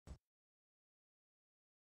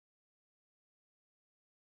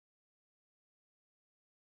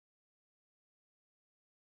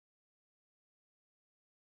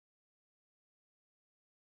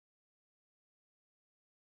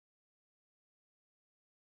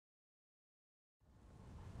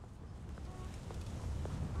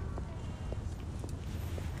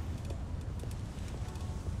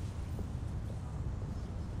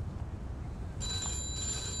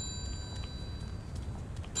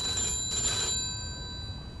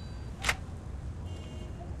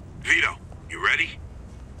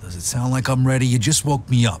it sound like I'm ready? You just woke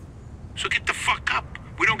me up. So get the fuck up.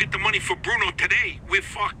 We don't get the money for Bruno today, we're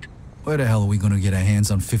fucked. Where the hell are we gonna get our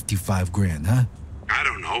hands on 55 grand, huh? I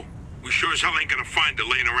don't know. We sure as hell ain't gonna find her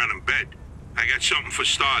laying around in bed. I got something for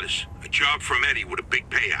starters. A job from Eddie with a big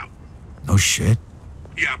payout. No shit.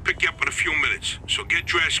 Yeah, I'll pick you up in a few minutes. So get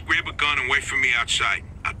dressed, grab a gun, and wait for me outside.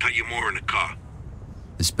 I'll tell you more in the car.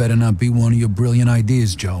 This better not be one of your brilliant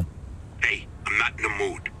ideas, Joe. Hey, I'm not in the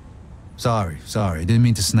mood. Sorry. Didn't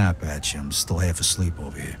mean to snap at you. I'm still half asleep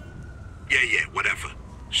over here. Yeah, whatever.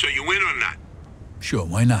 So you in or not? Sure,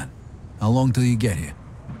 why not? How long till you get here?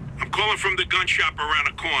 I'm calling from the gun shop around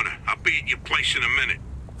the corner. I'll be at your place in a minute.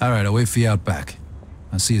 All right, I'll wait for you out back.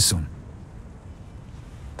 I'll see you soon.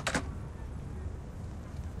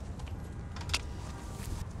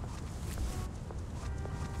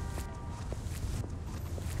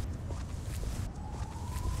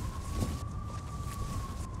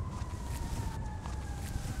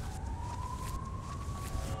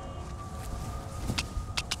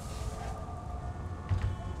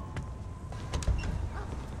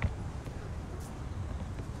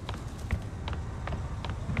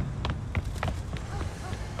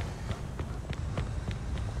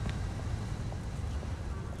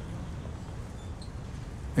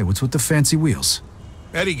 Hey, what's with the fancy wheels?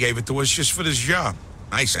 Eddie gave it to us just for this job.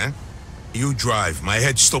 Nice, huh? You drive. My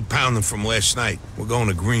head's still pounding from last night. We're going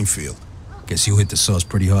to Greenfield. Guess you hit the sauce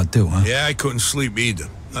pretty hard too, huh? Yeah, I couldn't sleep either.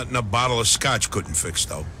 Nothing a bottle of scotch couldn't fix,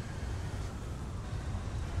 though.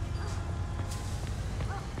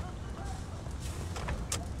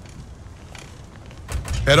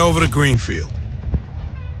 Head over to Greenfield.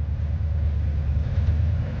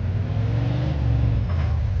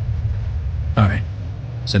 All right.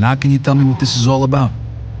 So now can you tell me what this is all about?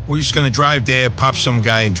 We're just gonna drive there, pop some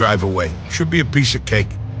guy, and drive away. Should be a piece of cake.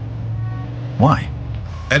 Why?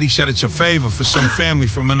 Eddie said it's a favor for some family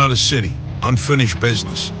from another city. Unfinished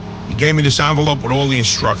business. He gave me this envelope with all the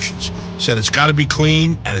instructions. Said it's gotta be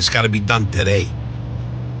clean, and it's gotta be done today.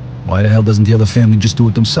 Why the hell doesn't the other family just do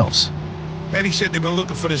it themselves? Eddie said they've been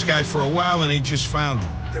looking for this guy for a while, and they just found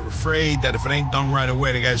him. They're afraid that if it ain't done right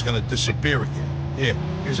away, the guy's gonna disappear again. Here,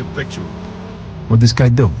 here's a picture of him. What'd this guy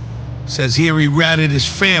do? Says here he ratted his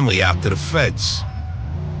family out to the feds.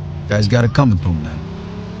 Guy's got it coming to him then.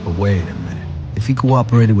 But wait a minute. If he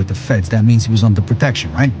cooperated with the feds, that means he was under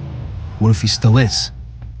protection, right? What if he still is?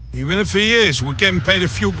 Even if he is, we're getting paid a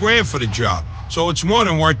few grand for the job. So it's more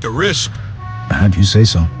than worth the risk. How'd you say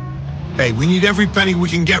so? Hey, we need every penny we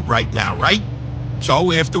can get right now, right?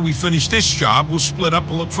 So after we finish this job, we'll split up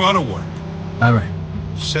and look for other work. All right.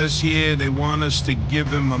 Says here they want us to give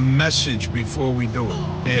him a message before we do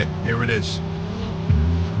it. Here it is.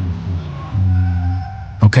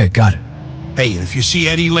 Okay, got it. Hey, and if you see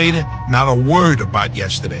Eddie later, not a word about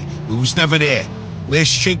yesterday. We was never there. Last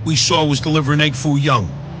chink we saw was delivering egg foo young.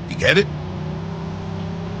 You get it?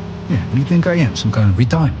 Yeah, what do you think I am? Some kind of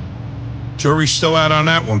retard? Jury's still out on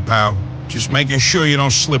that one, pal. Just making sure you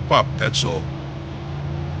don't slip up, that's all.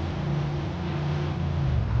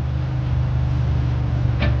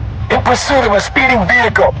 In pursuit of a speeding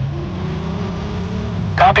vehicle.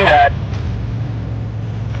 Copy that.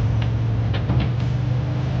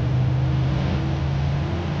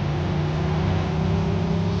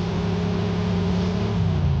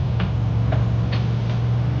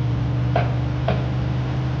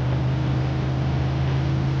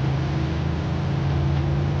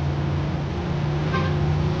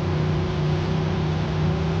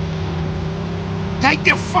 Take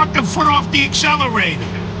your fucking foot off the accelerator.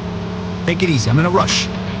 Take it easy, I'm in a rush.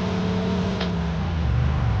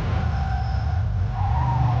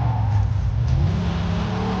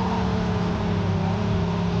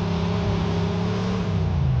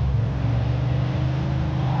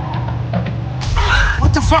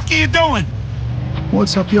 What the fuck are you doing?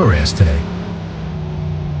 What's up your ass today?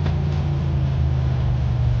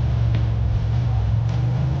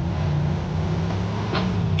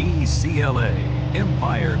 ECLA,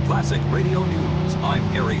 Empire Classic Radio News.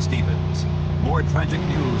 I'm Gary Stevens. More tragic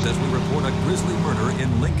news as we report a grisly murder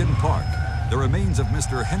in Lincoln Park. The remains of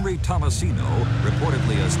Mr. Henry Tomasino,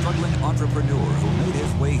 reportedly a struggling entrepreneur who made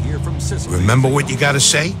his way here from Sicily. Remember what you gotta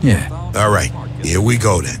say? Yeah. All right, here we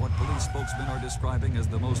go then. What police spokesmen are describing as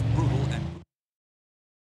the most brutal and...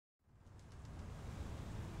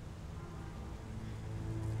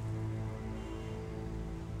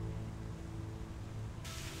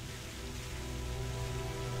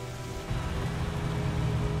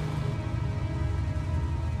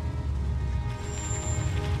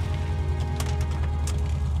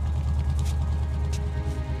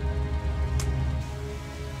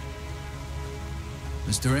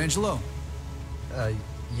 Mr. Angelo?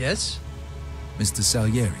 Yes? Mr.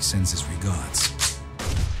 Salieri sends his regards.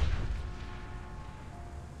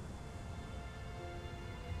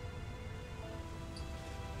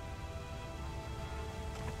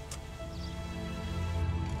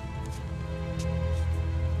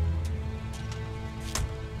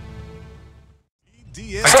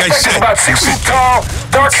 Like I Suspect is said, about 6 feet tall,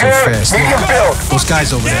 dark hair, fast. medium build. Those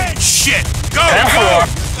guys over there. shit! Go,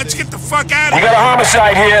 Ten-4. Let's get the fuck out of We here! got a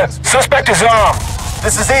homicide here. Suspect is armed.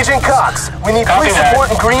 This is Agent Cox. We need Copy police that. support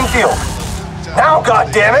in Greenfield. Now,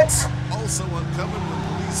 goddammit! Also uncovered when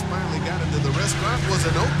police finally got into the restaurant was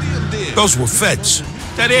an opium den. Those were feds.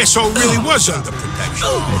 That asshole really was under protection.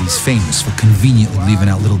 Eddie's famous for conveniently leaving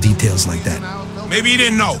out little details like that. Maybe he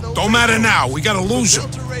didn't know. Don't matter now. We gotta lose him.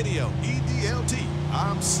 Delta Radio, EDLT.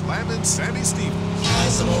 I'm slamming Sammy Stevens.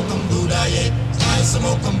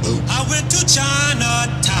 I went to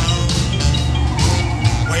Chinatown,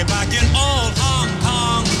 way back in old Hong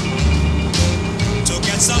Kong, to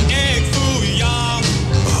get some egg foo young.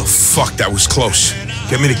 Oh, fuck, that was close.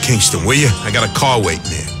 Get me to Kingston, will you? I got a car waiting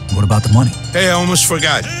there. What about the money? Hey, I almost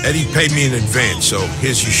forgot. Eddie paid me in advance, so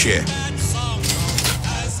here's your share.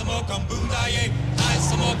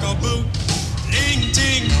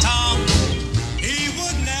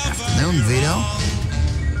 Afternoon, Vito.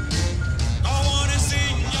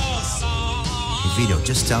 Hey, Vito,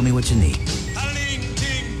 just tell me what you need.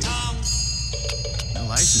 No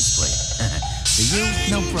license plate. For you,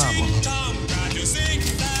 no problem.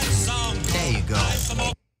 There you go.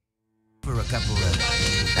 For a couple of...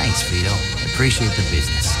 Thanks, Vito. I appreciate the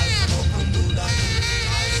business.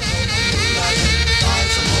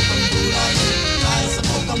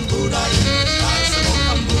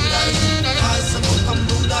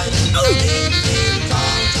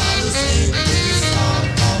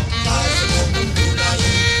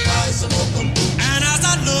 And as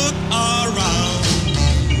I look around,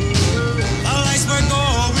 the lights were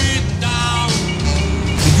going down.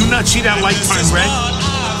 Did you not see that light turn red?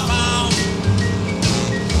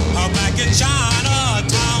 Back in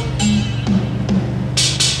Chinatown.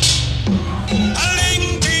 A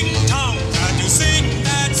ling ting tong, can you sing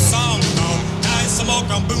that song? I smoke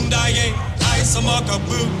a boom daye, I smoke a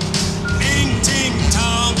boom. Ling ting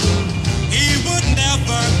tong, he would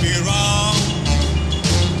never be wrong.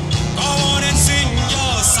 Go on and sing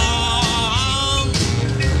your song.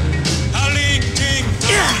 A ling ting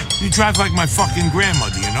tong. You drive like my fucking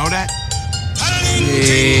grandmother, you know that?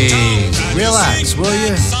 Hey, relax, will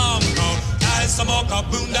you?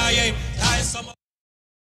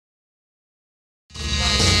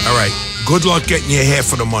 All right, good luck getting your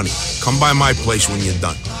half of the money. Come by my place when you're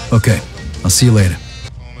done. Okay, I'll see you later.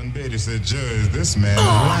 Foreman Betty said, Judge, this man is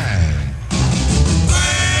lying.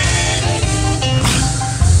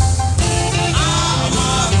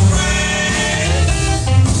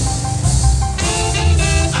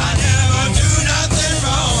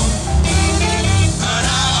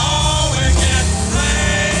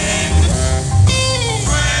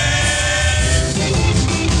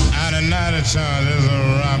 Charges of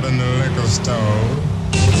robbing the liquor store.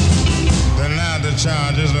 Denied the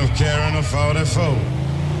charges of carrying a 44.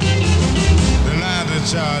 Denied the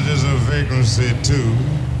charges of vagrancy too.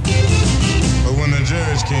 But when the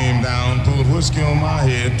judge came down, pulled whiskey on my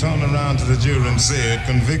head, turned around to the jury and said,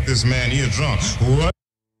 convict this man here drunk. What?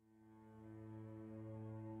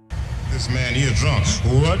 This man here drunk.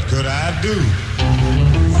 What could I do?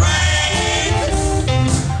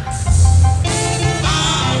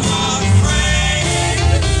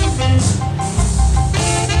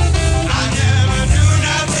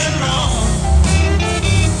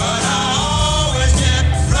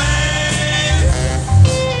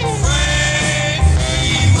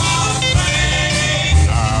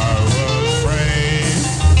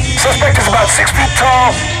 Suspect is about 6 feet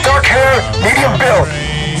tall, dark hair, medium build.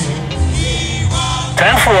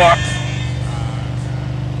 10-4.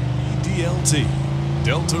 EDLT,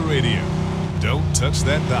 Delta Radio. Don't touch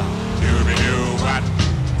that dial. Doobie-doo-what?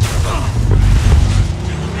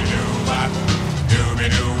 Doobie-doo-what?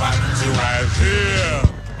 Doobie-doo-what? Right here.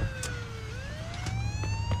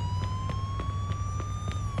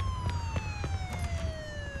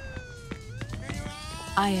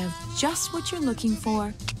 I have just what you're looking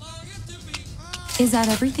for. Is that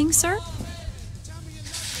everything, sir?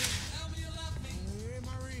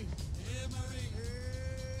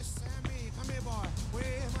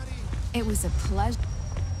 It was a pleasure.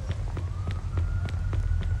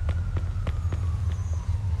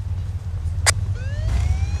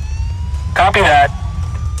 Copy that.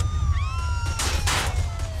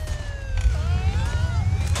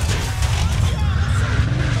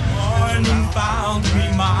 Found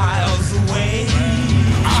 3 miles away.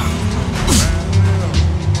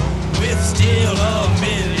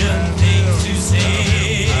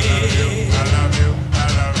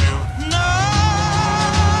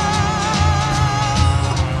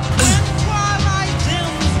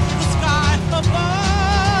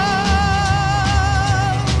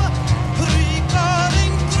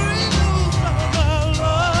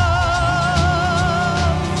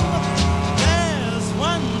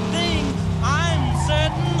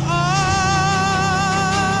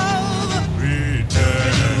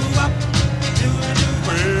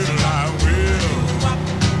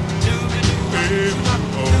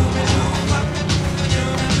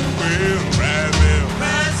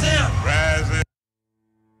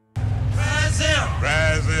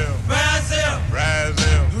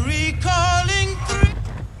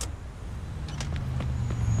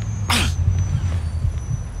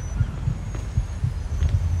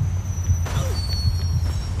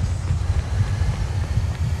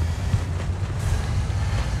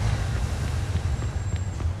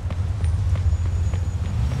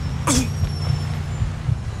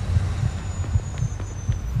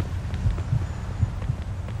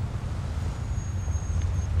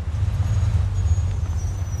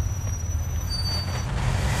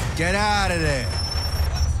 Get out of there.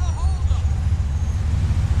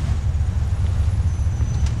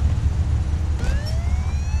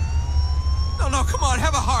 No, come on,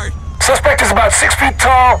 have a heart. Suspect is about 6 feet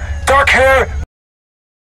tall, dark hair.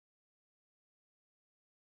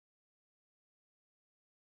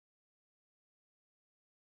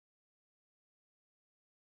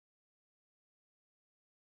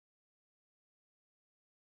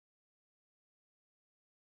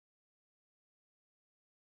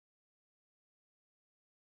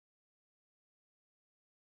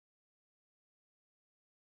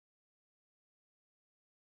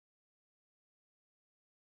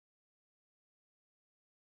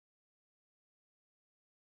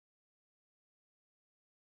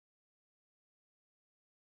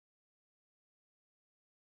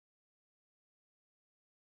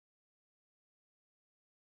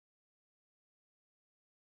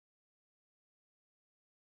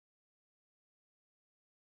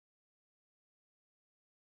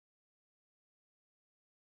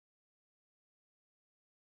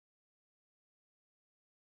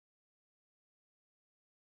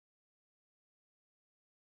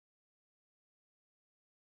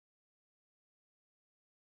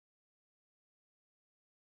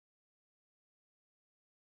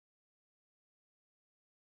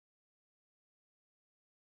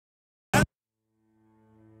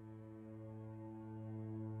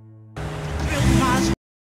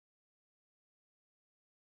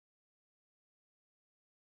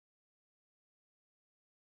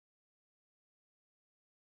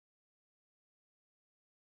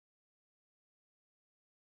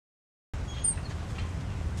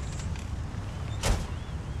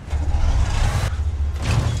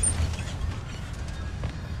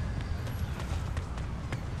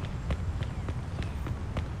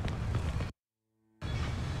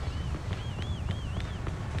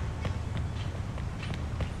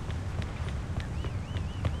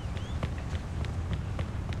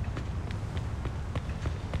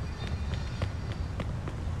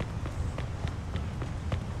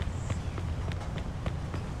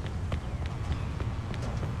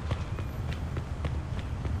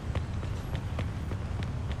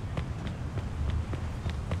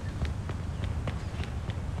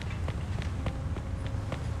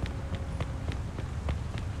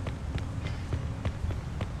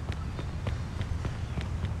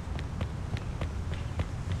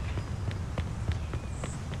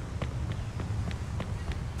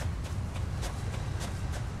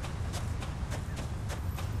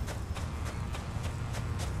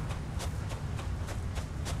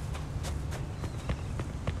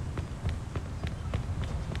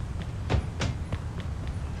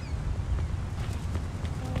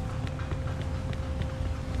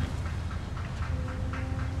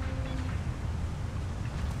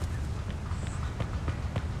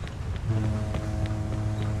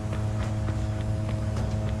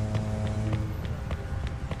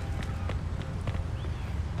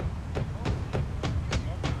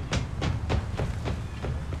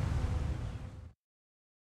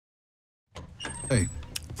 Hey.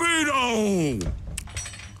 Vito!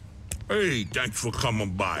 Hey, thanks for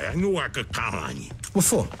coming by. I knew I could count on you. What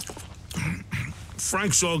for?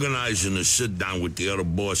 Frank's organizing a sit-down with the other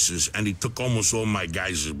bosses, and he took almost all my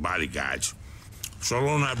guys as bodyguards. So I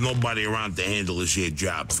don't have nobody around to handle this here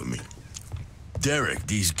job for me. Derek,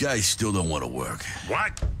 these guys still don't want to work.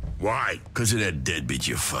 What? Why? Because of that deadbeat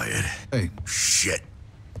you fired. Hey. Shit.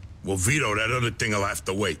 Well, Vito, that other thing will have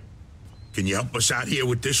to wait. Can you help us out here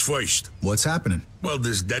with this first? What's happening? Well,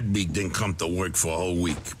 this deadbeat didn't come to work for a whole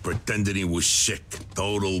week, pretending he was sick.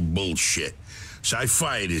 Total bullshit. So I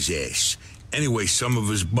fired his ass. Anyway, some of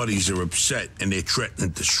his buddies are upset, and they're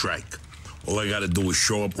threatening to strike. All I gotta do is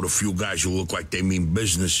show up with a few guys who look like they mean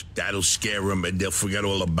business. That'll scare them, and they'll forget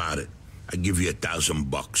all about it. I give you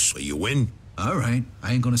 $1,000. Are you in? All right.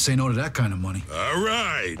 I ain't gonna say no to that kind of money. All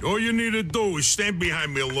right. All you need to do is stand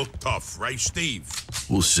behind me and look tough, right, Steve?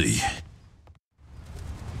 We'll see.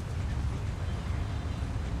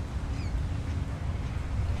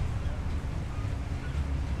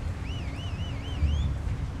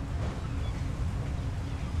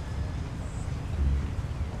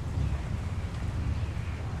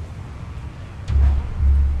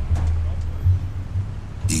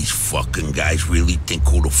 These fucking guys really think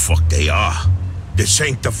who the fuck they are. This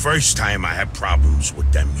ain't the first time I had problems with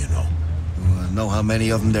them, you know. Know how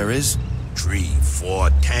many of them there is? 3, 4,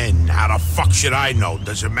 10. How the fuck should I know?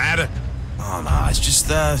 Does it matter? Oh, no, it's just,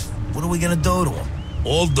 what are we gonna do to them?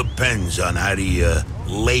 All depends on how the,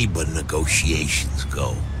 labor negotiations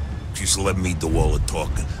go. Just let me do all the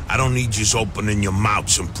talking. I don't need you opening your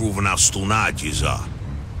mouths and proving how stunad yous are.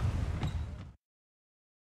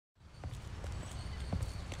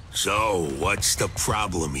 So, what's the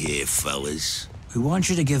problem here, fellas? We want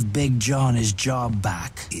you to give Big John his job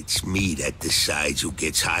back. It's me that decides who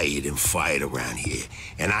gets hired and fired around here,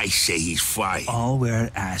 and I say he's fired. All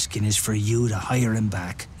we're asking is for you to hire him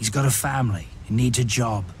back. He's got a family. He needs a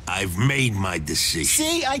job. I've made my decision.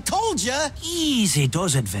 See, I told ya! Easy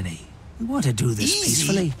does it, Vinny. We want to do this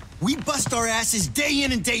peacefully. We bust our asses day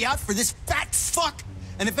in and day out for this fat fuck,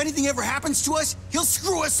 and if anything ever happens to us, he'll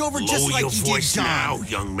screw us over just like he did John. Lower your voice now,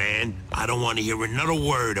 young man. I don't want to hear another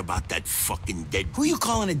word about that fucking deadbeat. Who you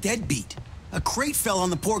calling a deadbeat? A crate fell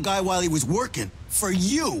on the poor guy while he was working. For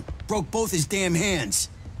you. Broke both his damn hands.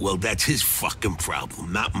 Well, that's his fucking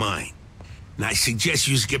problem, not mine. And I suggest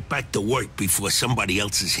you get back to work before somebody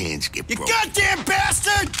else's hands get broken. You goddamn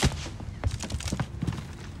bastard!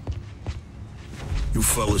 You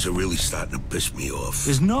fellas are really starting to piss me off.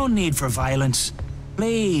 There's no need for violence.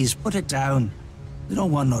 Please, put it down. We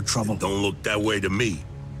don't want no trouble. Don't look that way to me.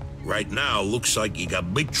 Right now, looks like you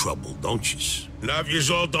got big trouble, don't you? Now, if you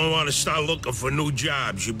all don't want to start looking for new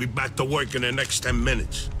jobs, you'll be back to work in the next 10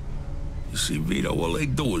 minutes. You see, Vito, all they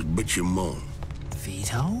do is bitch and moan.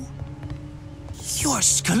 Vito? You're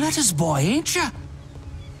Scaletta's boy, ain't you?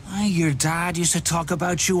 Your dad used to talk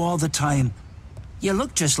about you all the time. You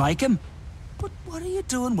look just like him. But what are you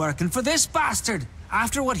doing working for this bastard?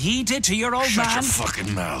 After what he did to your old man? Shut your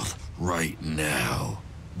fucking mouth right now.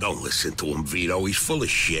 Don't listen to him, Vito. He's full of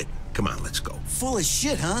shit. Come on, let's go. Full of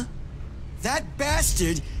shit, huh? That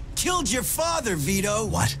bastard killed your father, Vito.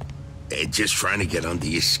 What? They're just trying to get under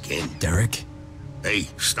your skin. Derek? Hey,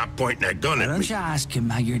 stop pointing that gun at me. Why don't you ask him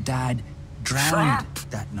how your dad drowned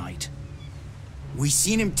that night? We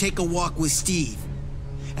seen him take a walk with Steve.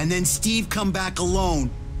 And then Steve come back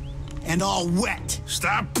alone. And all wet.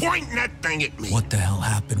 Stop pointing that thing at me. What the hell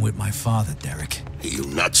happened with my father, Derek? You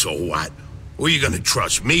nuts or what? Who are you gonna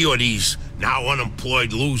trust, me or these now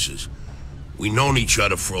unemployed losers? We known each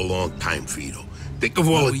other for a long time, Vito. Think of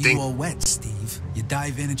all the things... you all wet, Steve? You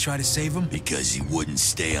dive in and try to save him? Because he wouldn't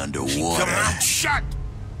stay underwater. Come on, shut!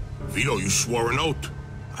 Vito, you swore an oath.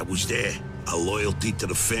 I was there. Our loyalty to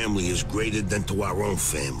the family is greater than to our own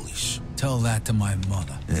families. Tell that to my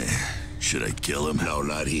mother. Should I kill him? No,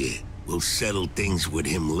 not here. We'll settle things with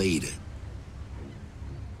him later.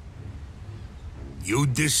 You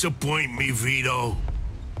disappoint me, Vito.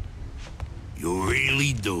 You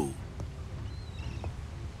really do.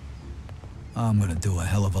 I'm gonna do a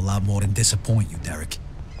hell of a lot more than disappoint you, Derek.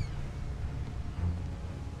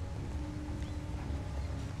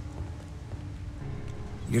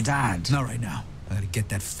 Your dad? Not right now. I gotta get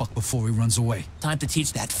that fuck before he runs away. Time to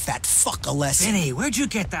teach that fat fuck a lesson. Vinny, where'd you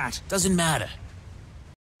get that? Doesn't matter.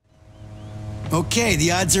 Okay,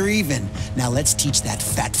 the odds are even. Now let's teach that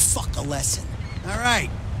fat fuck a lesson. All right,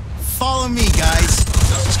 follow me, guys.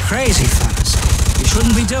 This is crazy, fellas. You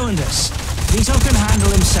shouldn't be doing this. Vito can handle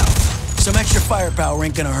himself. Some extra firepower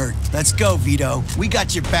ain't gonna hurt. Let's go, Vito. We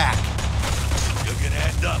got your back. You can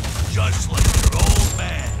end up just like your old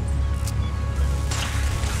man.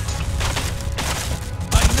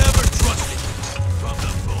 I never trusted you from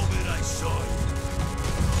the moment I saw you.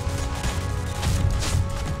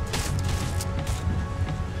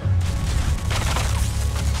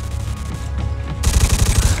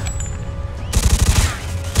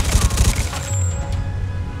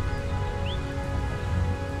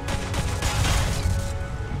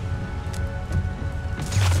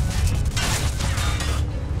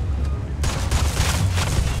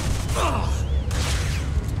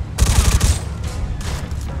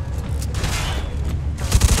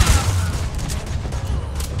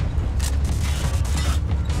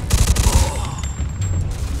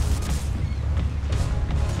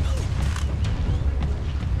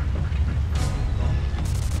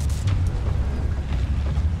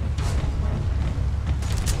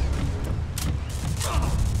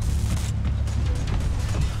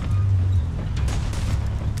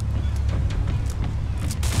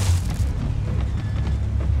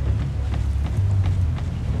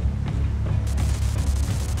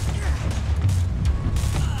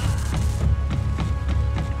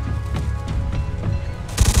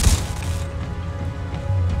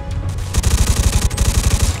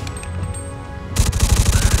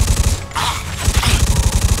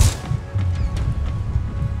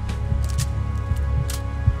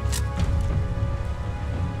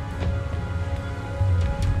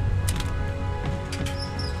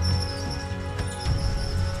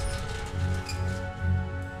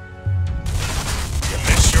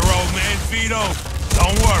 Vito,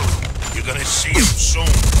 don't worry. You're gonna see him soon.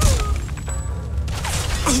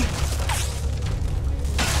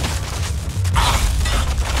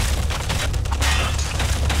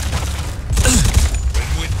 When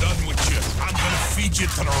we're done,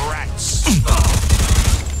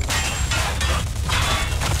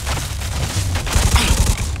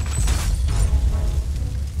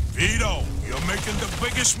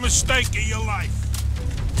 biggest mistake of your life.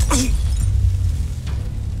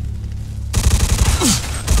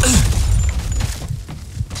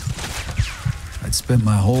 I'd spent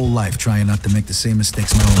my whole life trying not to make the same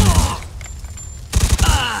mistakes my own man.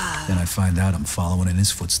 Then I'd find out I'm following in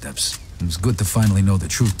his footsteps. It was good to finally know the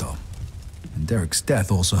truth, though. And Derek's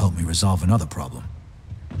death also helped me resolve another problem.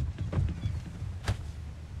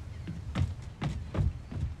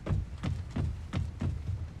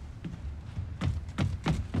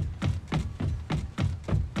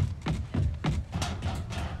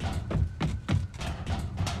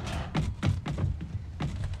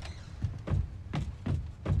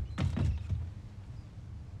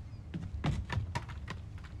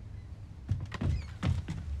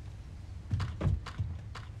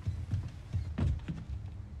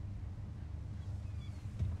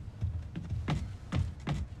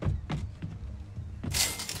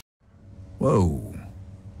 Whoa.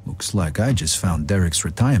 Looks like I just found Derek's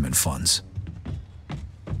retirement funds.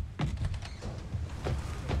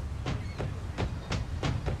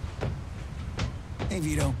 Hey,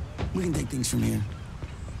 Vito. We can take things from here.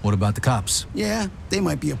 What about the cops? Yeah, they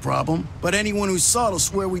might be a problem. But anyone who saw it will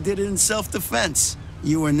swear we did it in self-defense.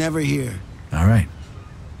 You were never here. All right.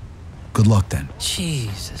 Good luck, then.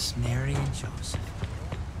 Jesus, Mary and Joseph.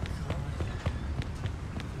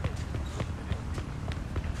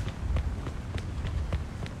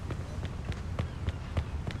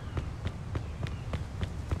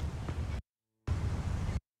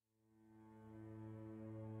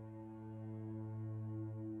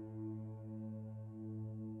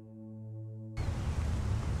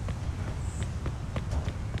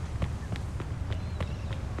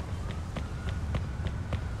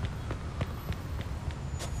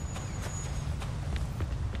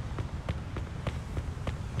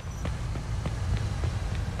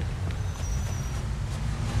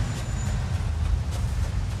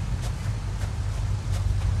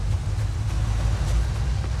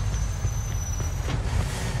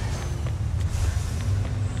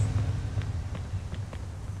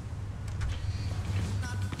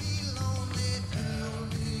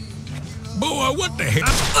 Boy, what the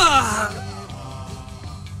hell?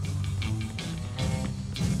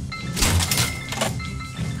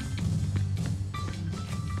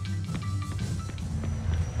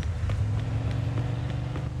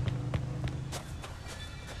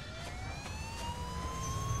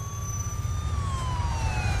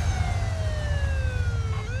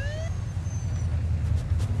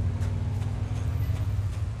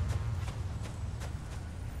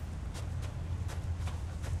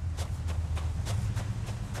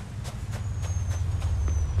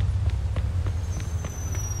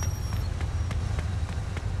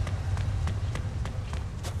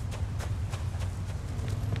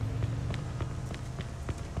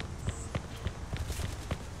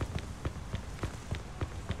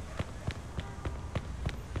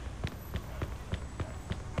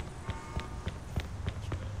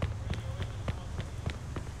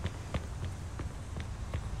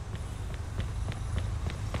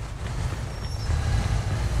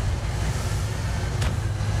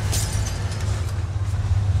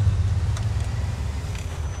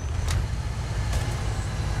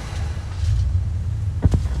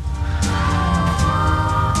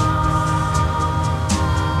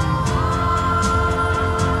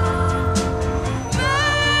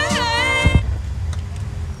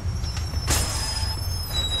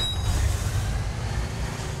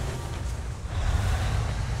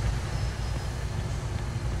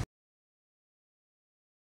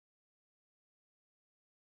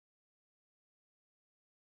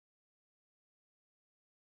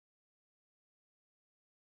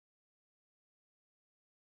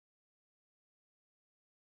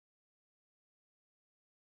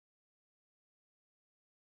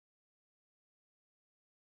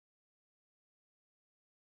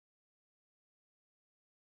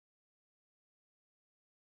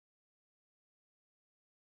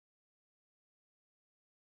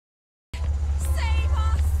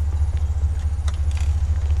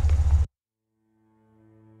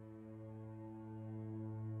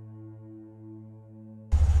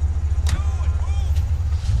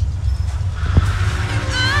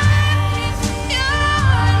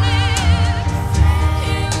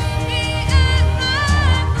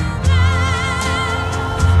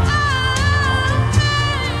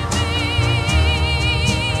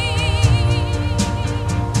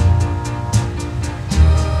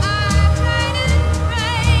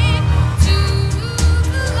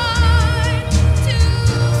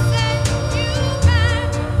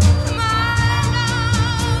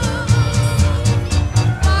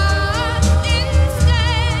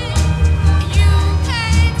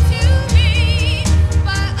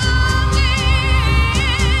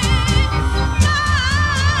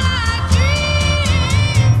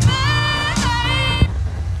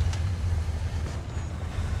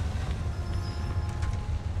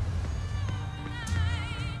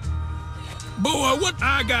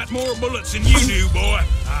 I got more bullets than you do, boy.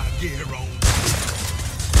 I get on.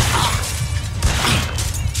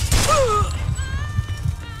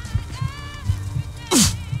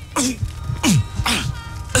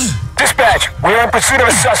 Dispatch, we are in pursuit of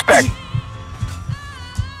a suspect.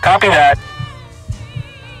 Copy that.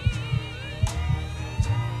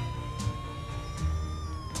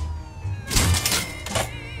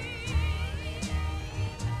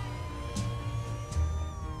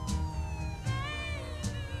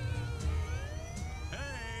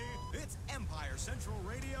 Central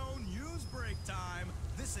Radio News Break time.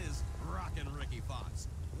 This is Rockin' Ricky Fox.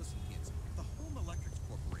 Listen, kids, the Home Electrics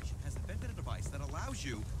Corporation has invented a device that allows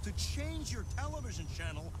you to change your television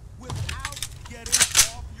channel without getting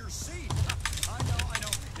off your seat. I know.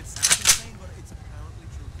 It sounds insane, but it's apparently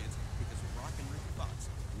true, kids, because Rockin' Ricky Fox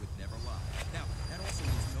would never lie. Now, that also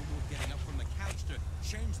means no more getting up from the couch to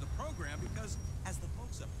change the program, because, as the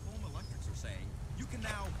folks at Home Electrics are saying, you can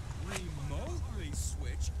now remotely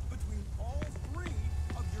switch between all three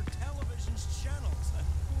of your television's channels.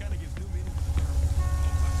 Kind of gives new meaning to the term.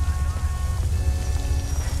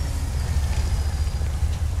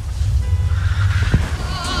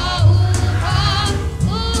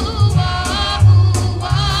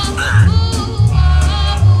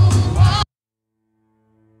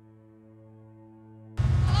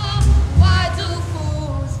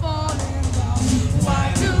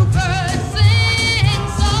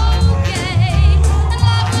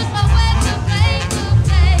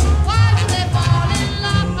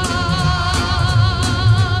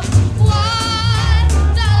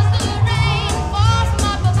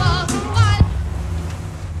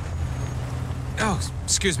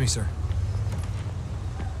 Excuse me, sir.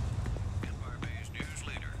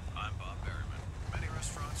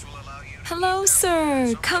 Hello,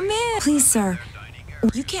 sir. Come in. Please, sir.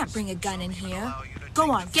 You can't bring a gun in here.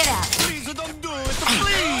 Go on, get out. Please, don't do it,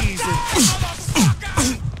 please!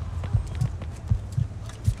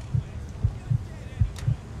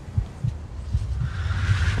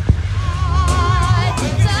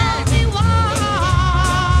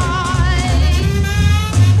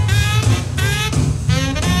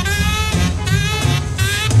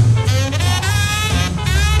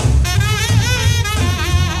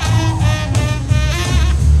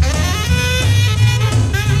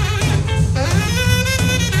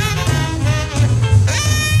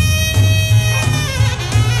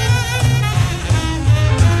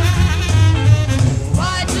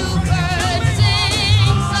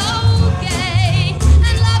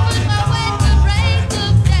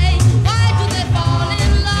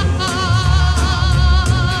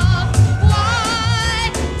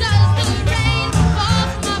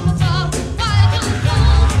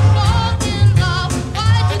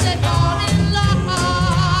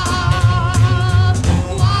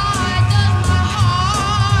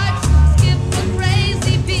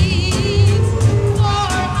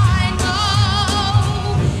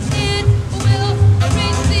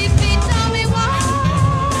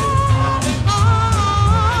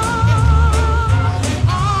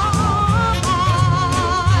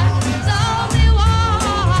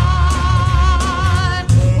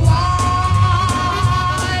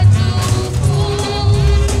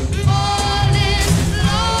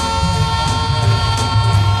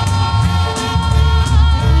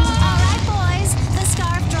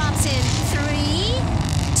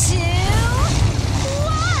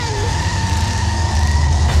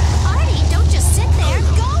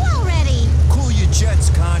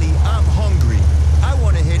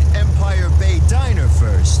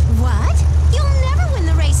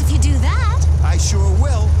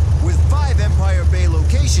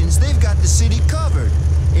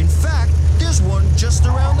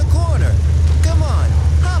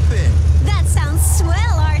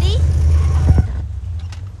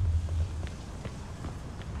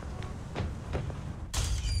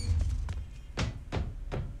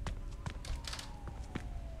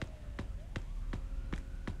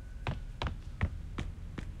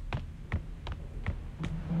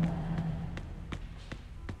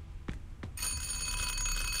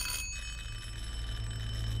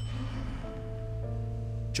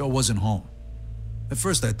 Joe wasn't home. At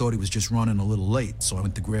first I thought he was just running a little late, so I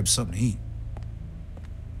went to grab something to eat.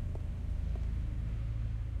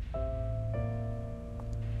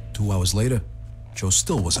 Two hours later, Joe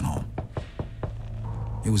still wasn't home.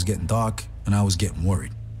 It was getting dark, and I was getting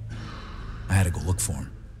worried. I had to go look for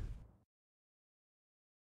him.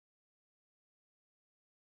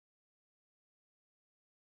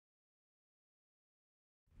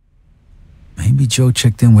 Maybe Joe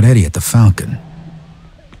checked in with Eddie at the Falcon.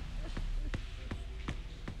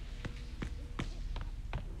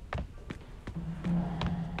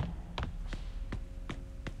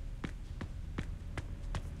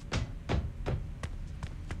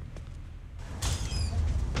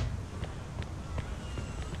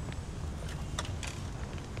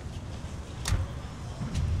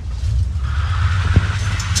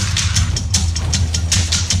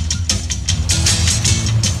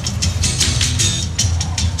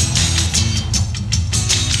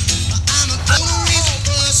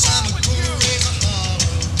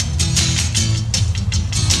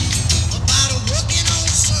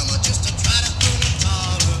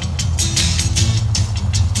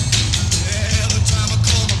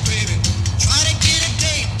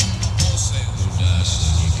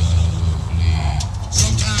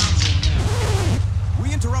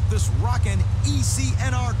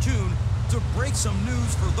 to break some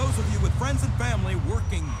news for those of you with friends and family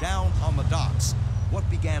working down on the docks. What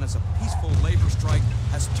began as a peaceful labor strike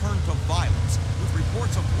has turned to violence, with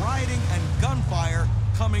reports of rioting and gunfire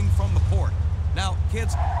coming from the port. Now,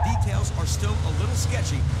 kids, details are still a little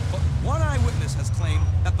sketchy, but one eyewitness has claimed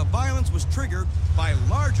that the violence was triggered by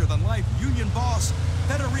larger-than-life union boss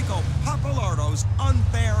Federico Papalardo's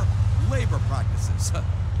unfair labor practices.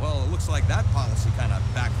 Well, it looks like that policy kind of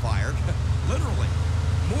backfired. Literally.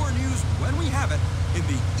 More news when we have it in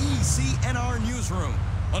the ECNR newsroom.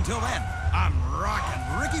 Until then, I'm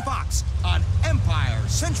rockin' Ricky Fox on Empire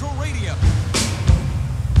Central Radio.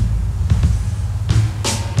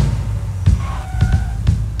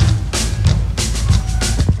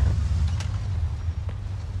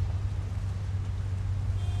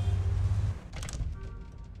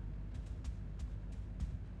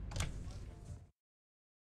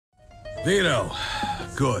 Vito,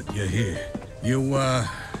 good, you're here.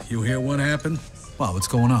 You hear what happened? Wow, what's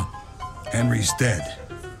going on? Henry's dead.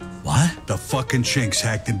 What? The fucking chinks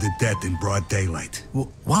hacked him to death in broad daylight.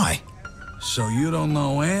 Why? So you don't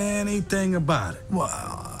know anything about it?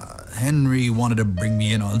 Well, Henry wanted to bring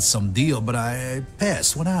me in on some deal, but I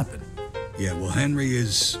passed. What happened? Yeah, well, Henry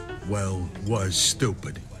was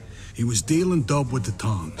stupid. He was dealing dope with the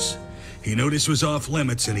tongs. He knew this was off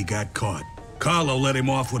limits and he got caught. Carlo let him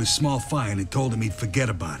off with a small fine and told him he'd forget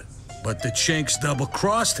about it. But the chinks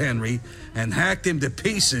double-crossed Henry and hacked him to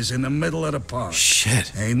pieces in the middle of the park.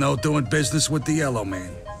 Shit. Ain't no doing business with the yellow man.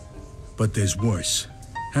 But there's worse.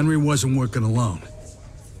 Henry wasn't working alone.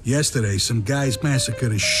 Yesterday, some guys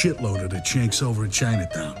massacred a shitload of the chinks over in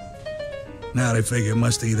Chinatown. Now they figure it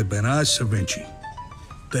must have either been us or Vinci.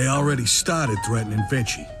 They already started threatening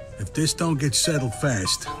Vinci. If this don't get settled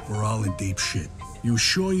fast, we're all in deep shit. You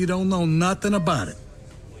sure you don't know nothing about it?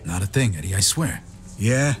 Not a thing, Eddie, I swear.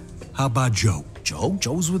 Yeah? How about Joe? Joe?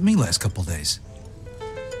 Joe was with me last couple days.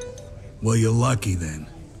 Well, you're lucky then.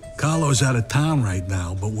 Carlo's out of town right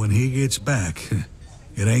now, but when he gets back,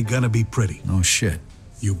 it ain't gonna be pretty. No shit.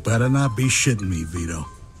 You better not be shitting me, Vito.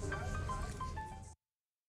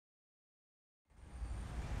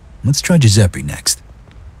 Let's try Giuseppe next.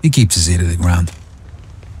 He keeps his ear to the ground.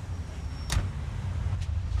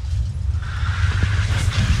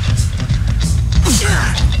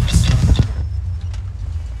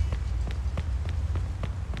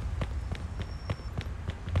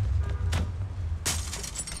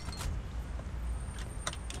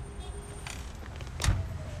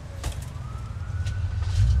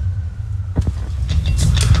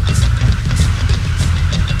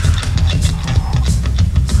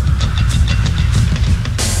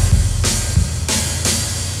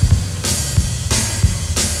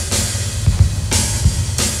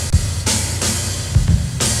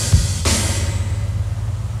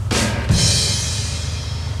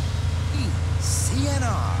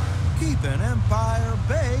 Keeping Empire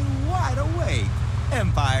Bay wide awake.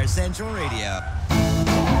 Empire Central Radio.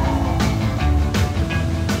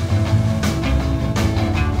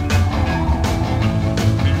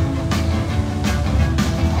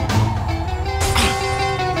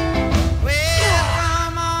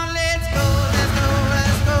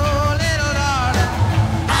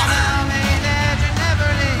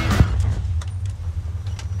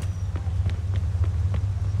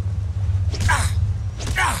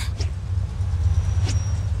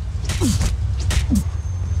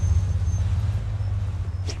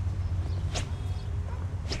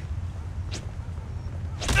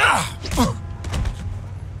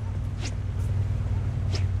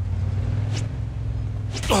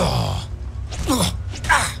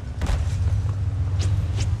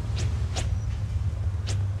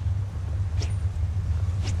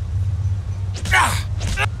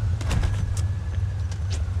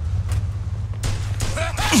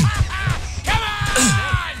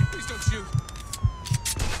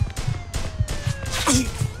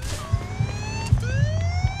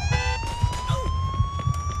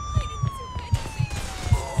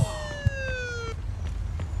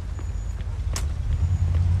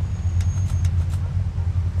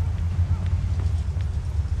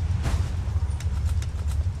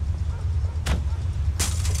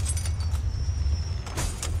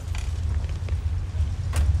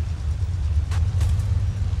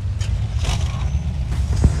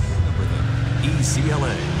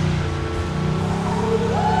 CLA.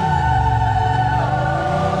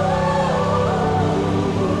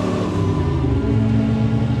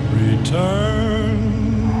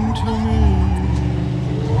 Return to me,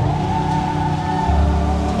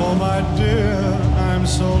 oh my dear, I'm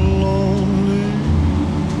so lonely.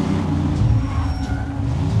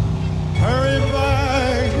 Hurry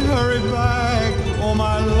back, oh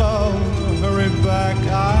my love, back,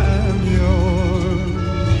 I'm yours.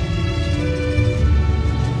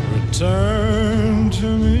 Return to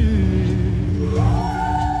me.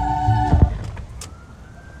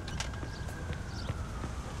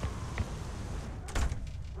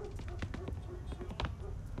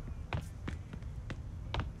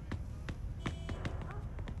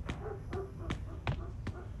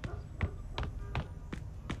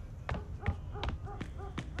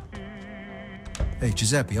 Hey,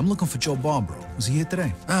 Giuseppe, I'm looking for Joe Barbaro. Was he here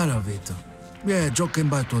today? Hello, Vito. Yeah, Joe came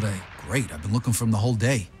by today. Great, I've been looking for him the whole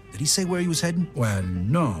day. Did he say where he was heading? Well,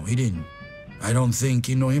 no, he didn't. I don't think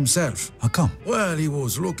he know himself. How come? Well, he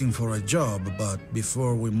was looking for a job, but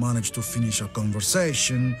before we managed to finish our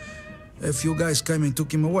conversation, a few guys came and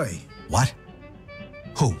took him away. What?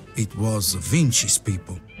 Who? It was Vinci's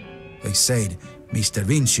people. They said Mr.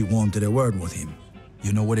 Vinci wanted a word with him.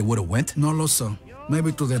 You know where they would've went? No lo so.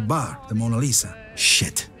 Maybe to that bar, the Mona Lisa.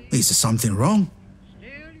 Shit. Is there something wrong?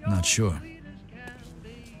 Not sure.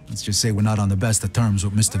 Let's just say we're not on the best of terms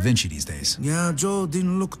with Mr. Vinci these days. Yeah, Joe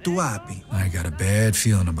didn't look too happy. I got a bad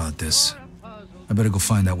feeling about this. I better go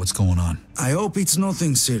find out what's going on. I hope it's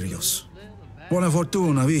nothing serious. Buona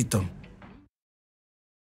fortuna, Vito.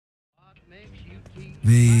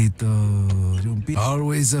 Vito,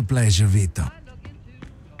 always a pleasure, Vito.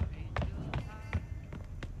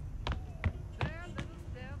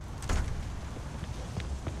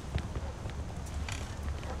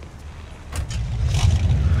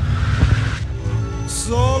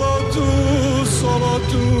 Solo tu, solo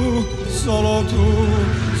tu, solo tu,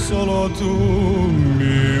 solo tu,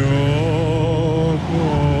 mio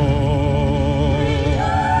cuore.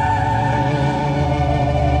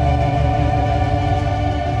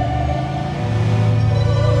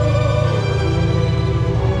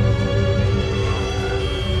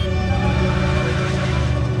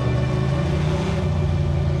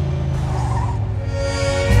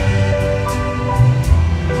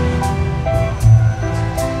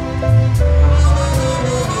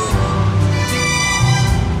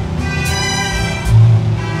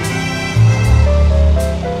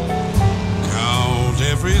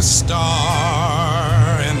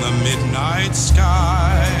 Star in the midnight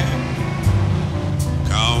sky,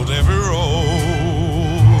 count every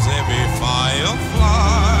rose, every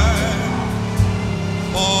firefly,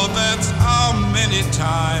 for that's how many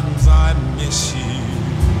times I miss you.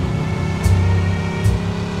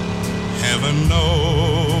 Heaven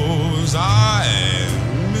knows I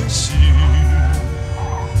miss you.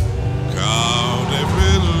 Count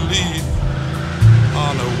every leaf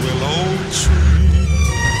on a willow tree,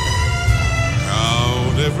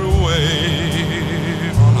 every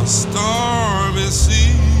wave on a stormy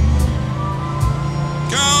sea.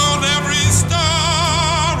 Count every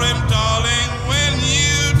star, and darling, when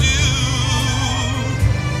you do,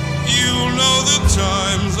 you'll know the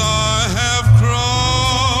times I have cried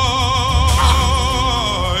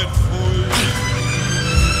for you.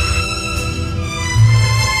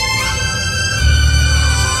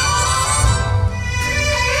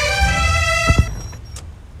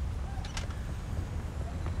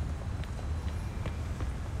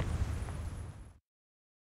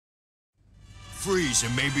 Freeze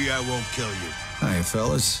and maybe I won't kill you. Hi,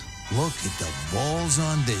 fellas. Look at the balls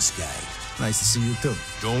on this guy. Nice to see you, too.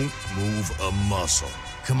 Don't move a muscle.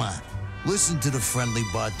 Come on, listen to the friendly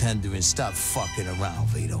bartender and stop fucking around,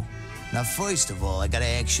 Vito. Now, first of all, I gotta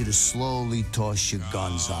ask you to slowly toss your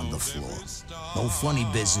guns on the floor. No funny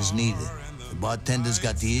business, neither. The bartender's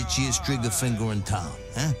got the itchiest trigger finger in town,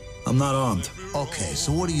 huh? I'm not armed. Okay,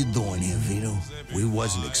 so what are you doing here, Vito? We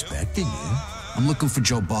wasn't expecting you. I'm looking for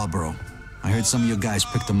Joe Barbaro. I heard some of your guys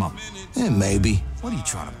picked him up. Yeah, maybe. What are you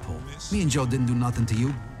trying to pull? Me and Joe didn't do nothing to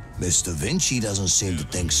you. Mr. Vinci doesn't seem to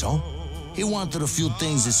think so. He wanted a few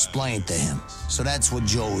things explained to him, so that's what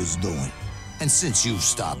Joe is doing. And since you've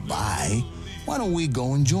stopped by, why don't we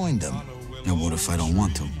go and join them? And what if I don't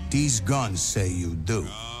want to? These guns say you do.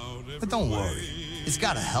 But don't worry, it's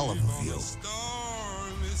got a hell of a view.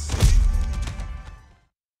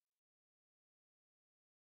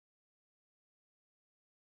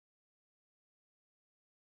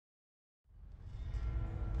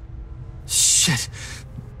 Shit.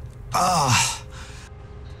 Ah.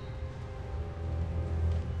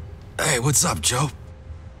 Hey, what's up, Joe?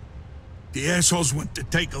 The assholes went to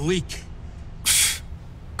take a leak.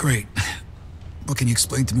 Great. Well, can you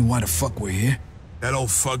explain to me why the fuck we're here? That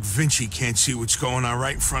old fuck Vinci can't see what's going on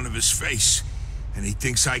right in front of his face, and he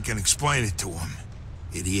thinks I can explain it to him.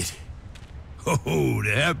 Idiot. Oh,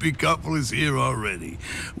 the happy couple is here already.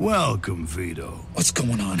 Welcome, Vito. What's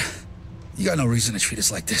going on? You got no reason to treat us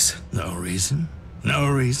like this. No reason? No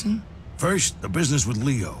reason? First, the business with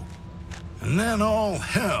Leo. And then all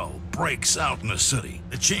hell breaks out in the city.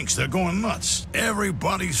 The chinks, they're going nuts.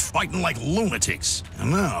 Everybody's fighting like lunatics.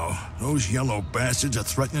 And now, those yellow bastards are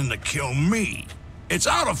threatening to kill me. It's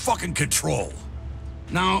out of fucking control.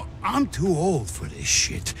 Now, I'm too old for this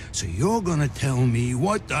shit, so you're gonna tell me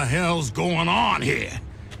what the hell's going on here.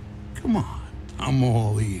 Come on, I'm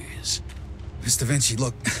all ears. Mr. Vinci,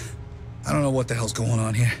 look, I don't know what the hell's going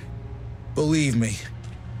on here. Believe me,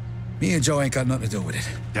 me and Joe ain't got nothing to do with it.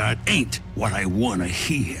 That ain't what I wanna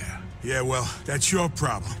hear. Yeah, well, that's your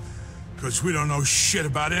problem. Because we don't know shit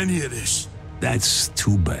about any of this. That's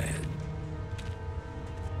too bad.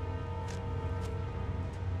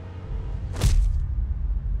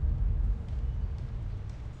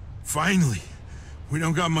 Finally. We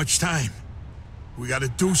don't got much time. We gotta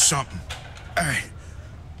do something. All right.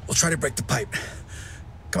 We'll try to break the pipe.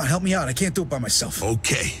 Come on, help me out. I can't do it by myself.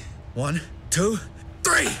 Okay. 1, 2,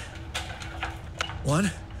 3.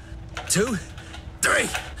 1, 2, 3.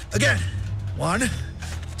 Again. 1,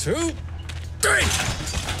 2, 3.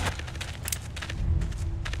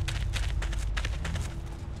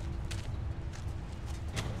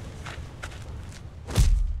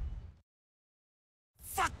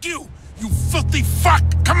 Fuck you! You filthy fuck!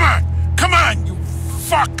 Come on! Come on, you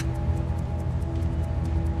fuck!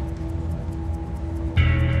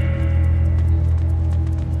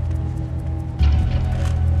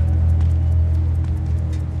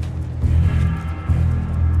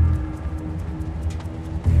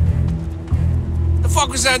 The fuck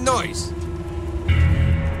was that noise?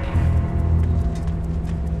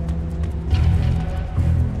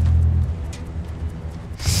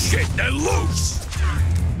 Shit, they're loose!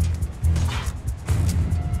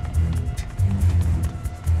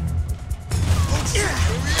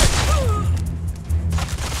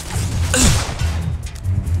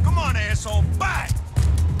 Come on, asshole, back!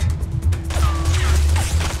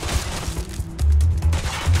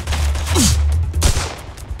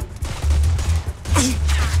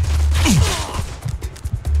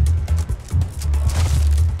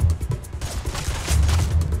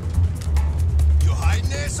 You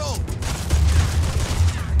hiding, asshole?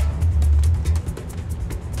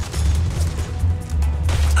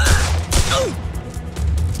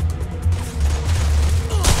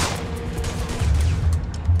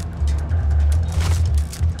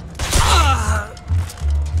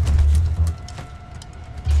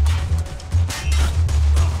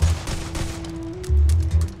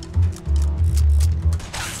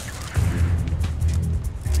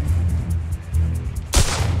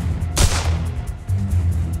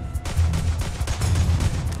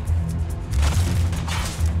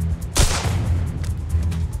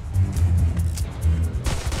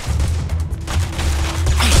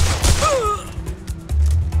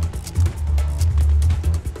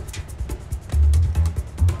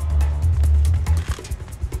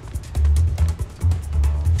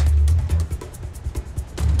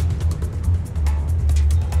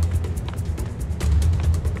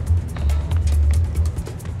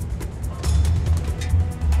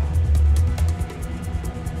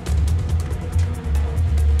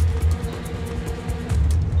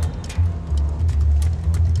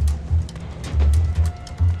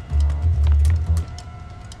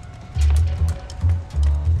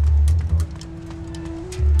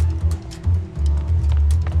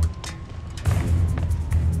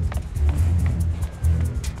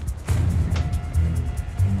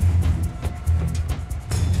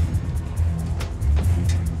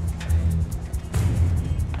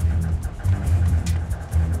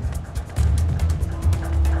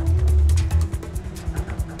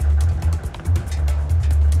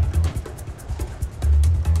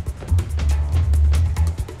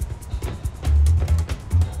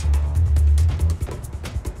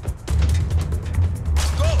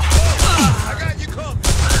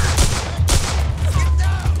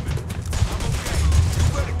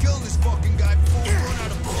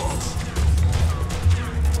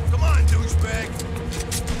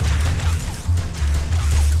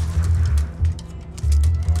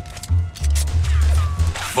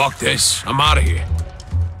 Fuck this. I'm out of here.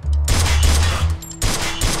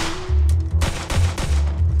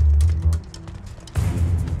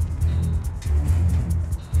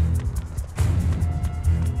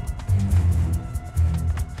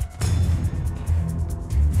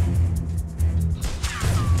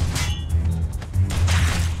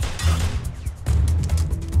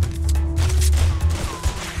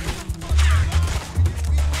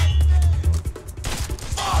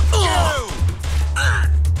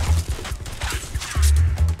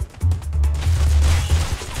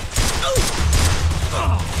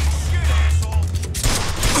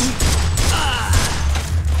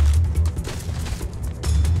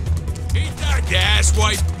 you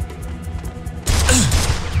asswipe.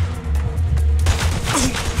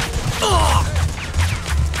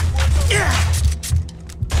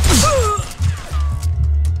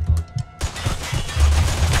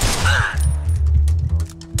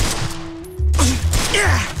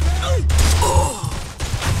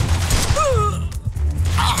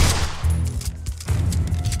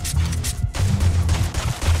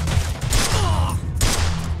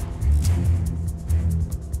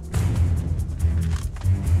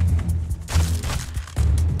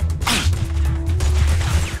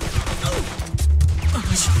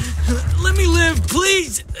 Let me live,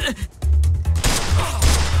 please!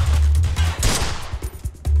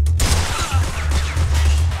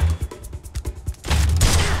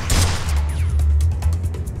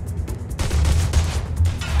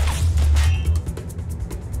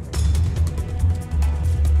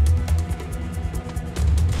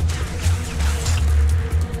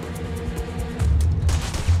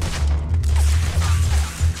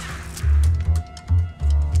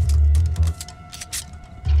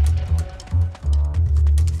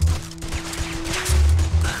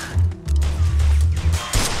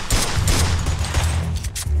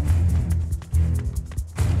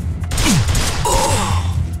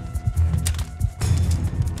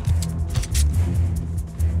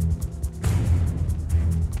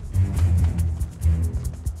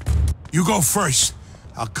 You go first.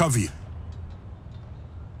 I'll cover you.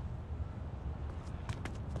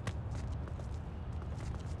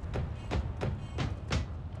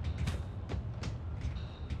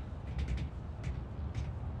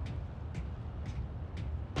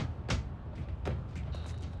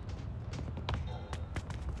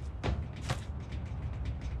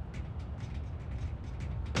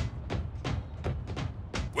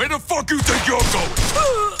 Where the fuck you think you're going?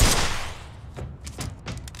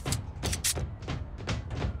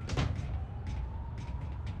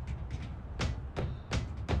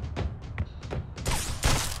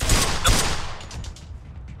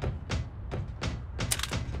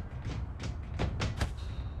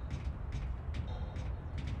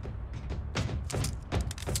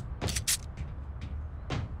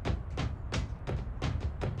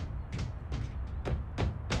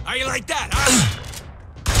 How you like that, huh?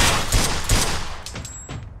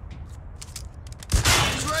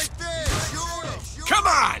 He's right there! Shoot him! Shoot Come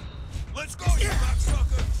on! Let's go, you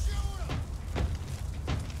cocksucker! Shoot him!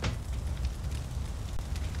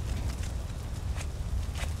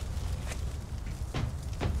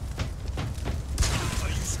 Are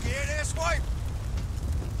you scared, asswipe?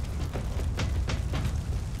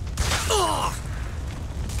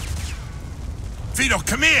 Vito,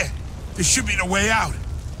 come here! This should be the way out.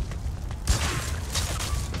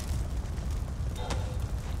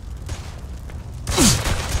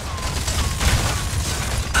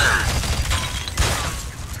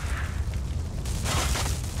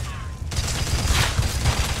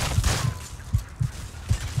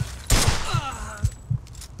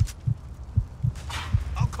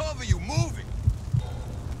 I'll cover you, moving!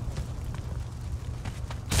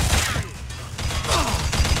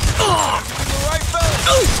 You right, fella?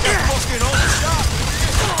 Fucking on the shot!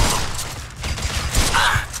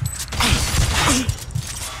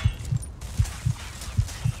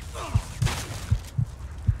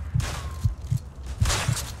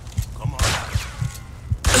 Come on.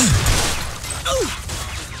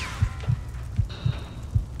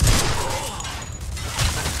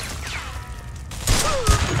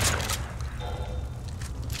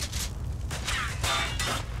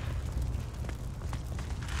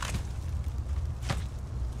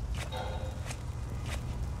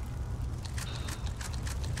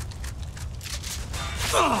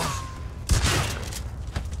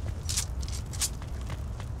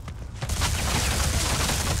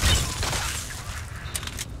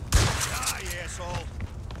 Die, asshole!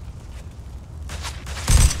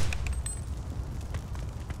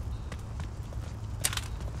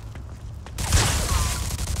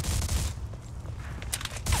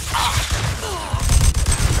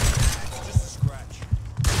 Just a scratch.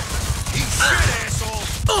 Eat shit, asshole!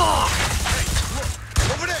 Hey, look!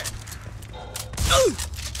 Over there!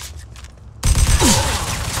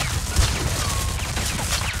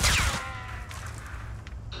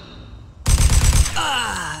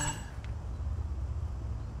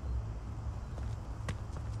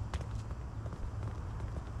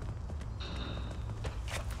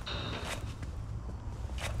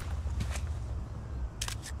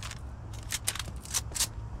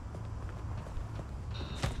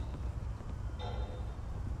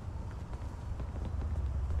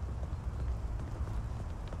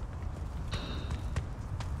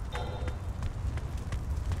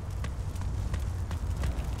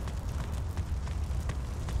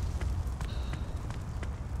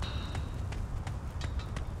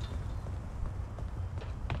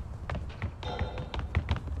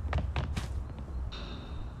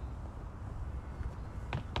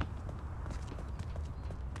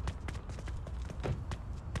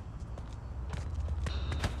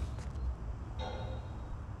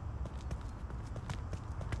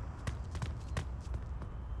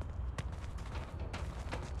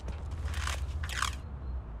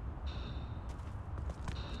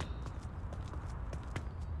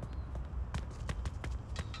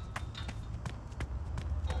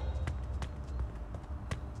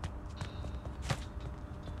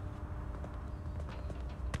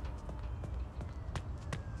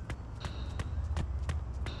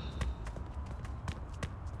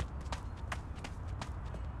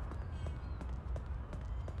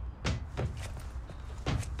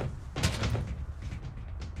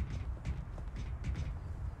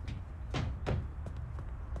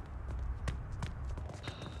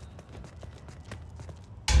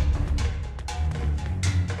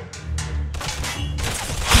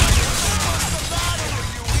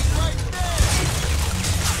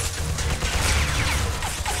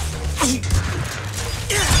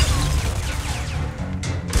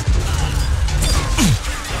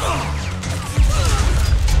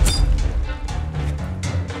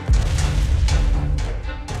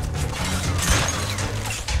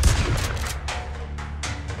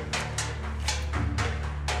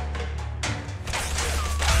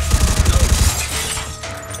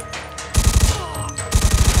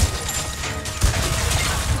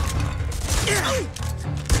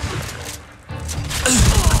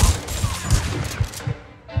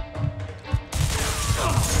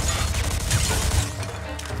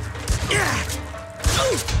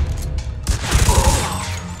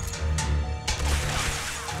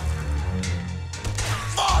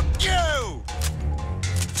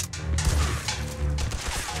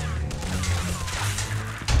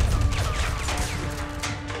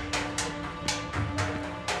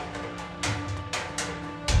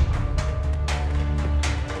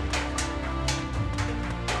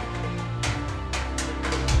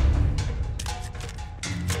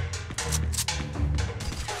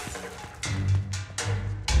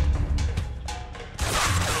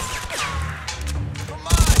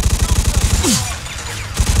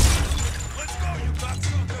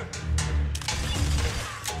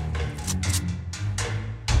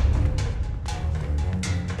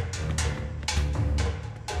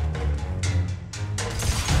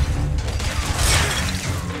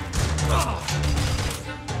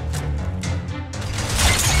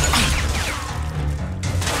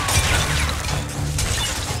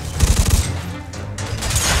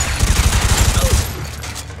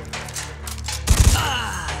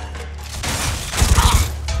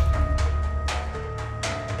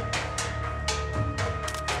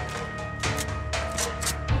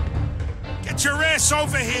 ass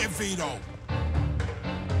over here, Vito.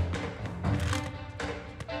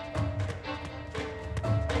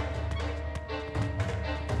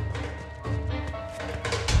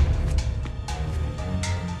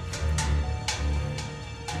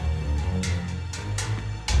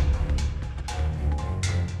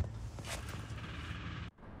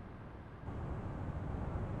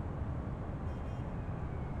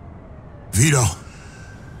 Vito,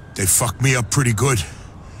 they fucked me up pretty good.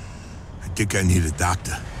 I think I need a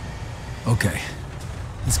doctor. Okay.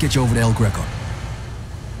 Let's get you over to El Greco.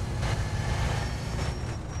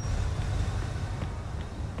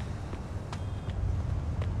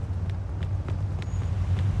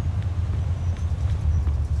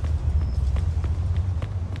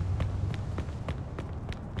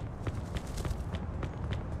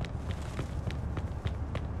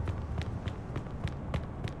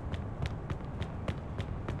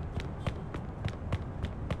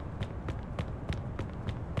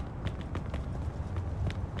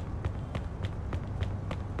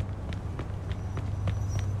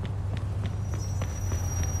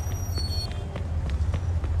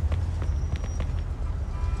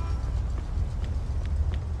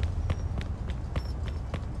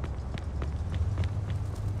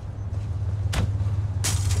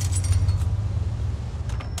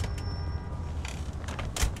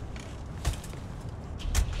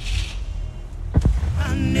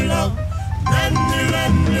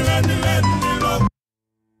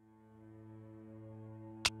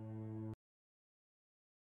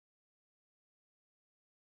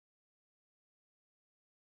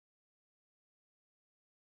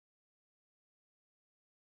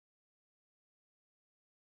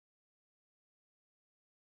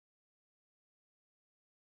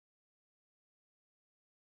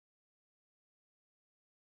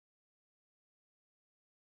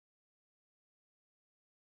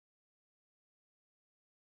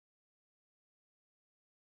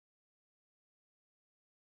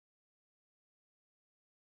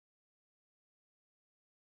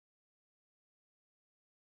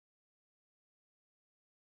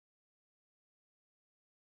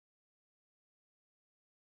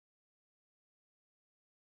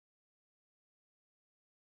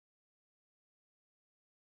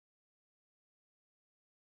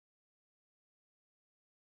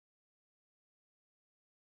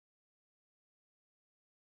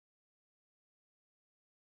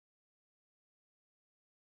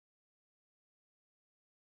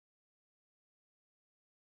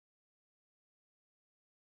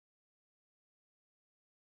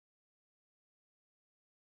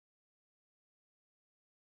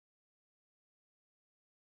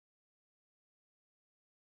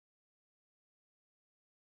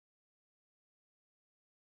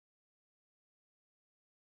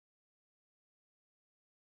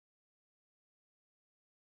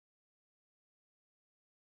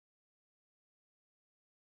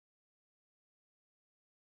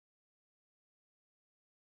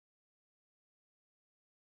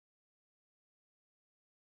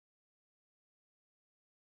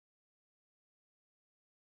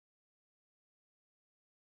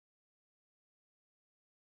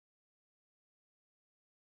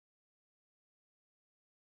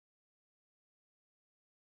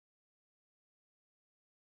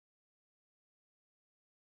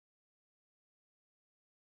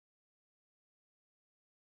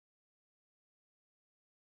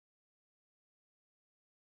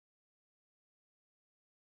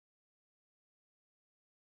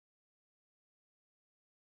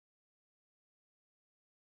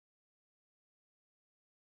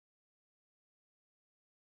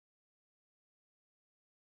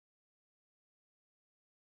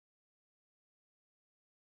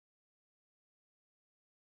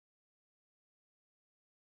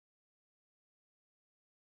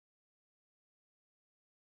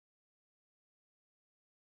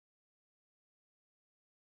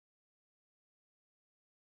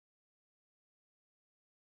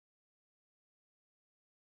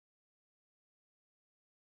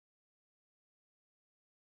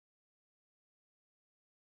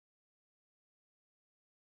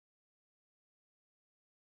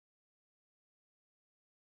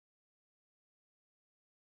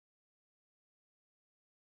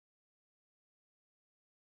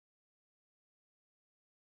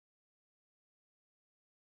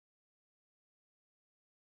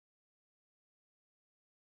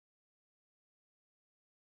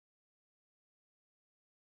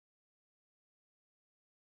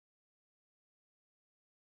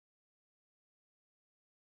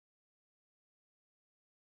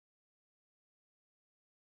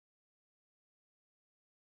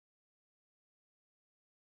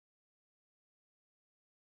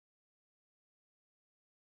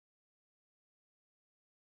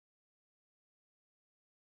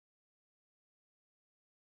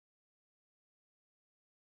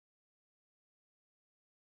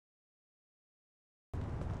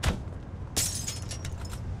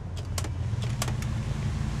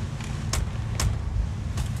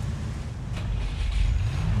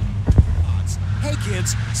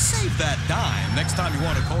 kids, save that dime next time you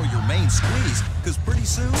want to call your main squeeze, because pretty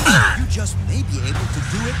soon, you just may be able to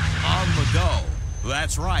do it on the go.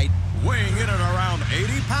 That's right, weighing in at around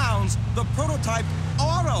 80 pounds, the prototype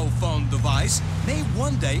auto-phone device may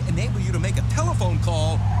one day enable you to make a telephone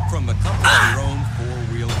call from the comfort of your own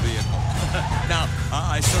four-wheel vehicle. Now,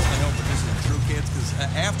 I certainly hope that this isn't true, kids, because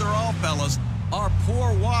after all, fellas, our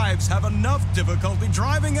poor wives have enough difficulty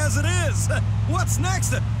driving as it is. What's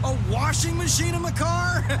next? A washing machine in the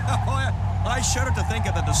car? I shudder to think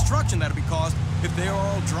of the destruction that would be caused if they were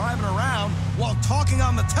all driving around while talking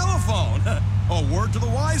on the telephone. A word to the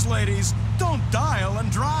wise ladies, don't dial and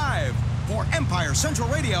drive. For Empire Central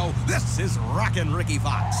Radio, this is Rockin' Ricky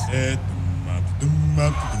Fox. Need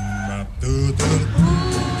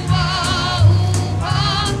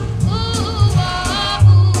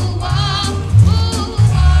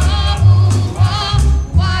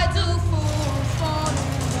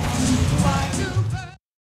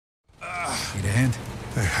a hand?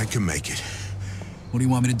 I can make it. What do you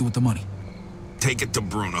want me to do with the money? Take it to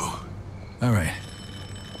Bruno. All right.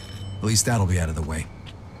 At least that'll be out of the way.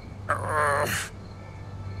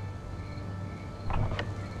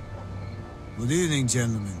 Good evening,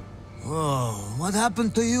 gentlemen. Whoa, what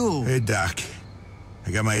happened to you? Hey, Doc.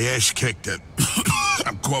 I got my ass kicked.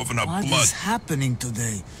 I'm coughing up blood. What is happening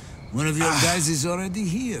today? One of your guys is already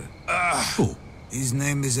here. Who? His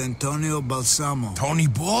name is Antonio Balsamo. Tony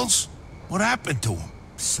Balls? What happened to him?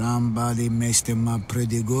 Somebody messed him up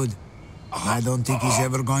pretty good. I don't think he's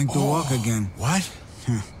ever going to walk again. What?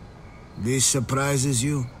 This surprises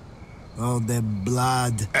you? All the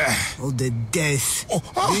blood, all the death.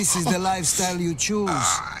 This is the lifestyle you choose.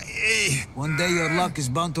 One day your luck is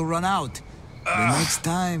bound to run out. The next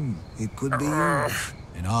time, it could be you.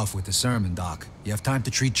 Enough with the sermon, Doc. You have time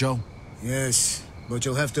to treat Joe? Yes, but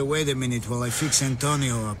you'll have to wait a minute while I fix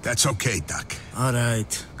Antonio up. That's okay, Doc. All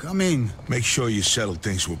right, come in. Make sure you settle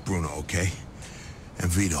things with Bruno, okay?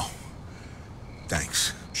 And Vito.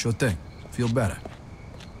 Thanks. Sure thing. Feel better.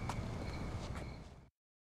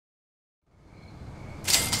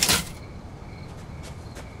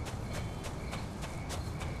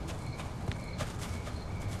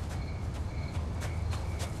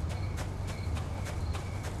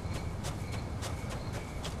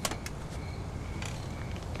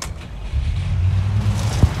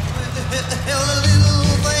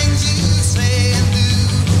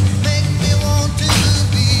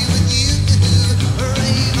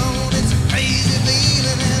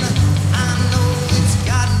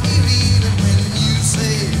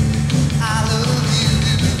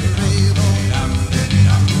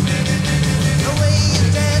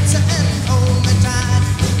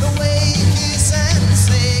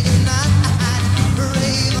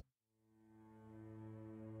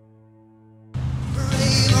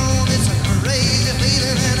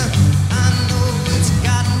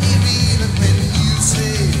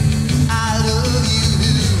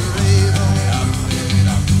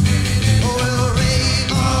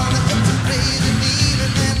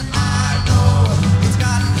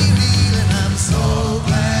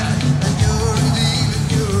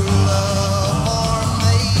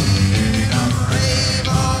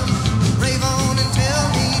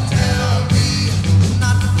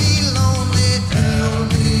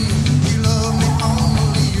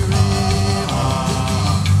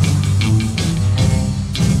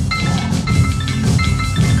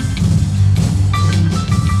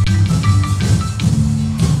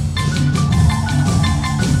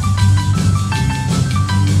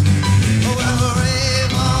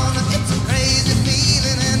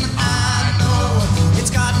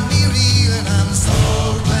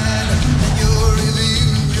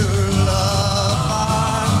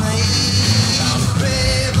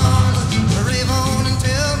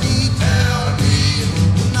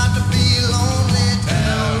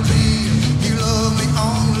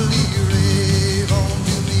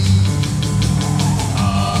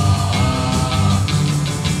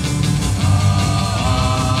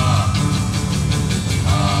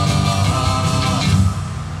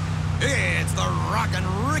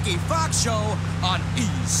 Show on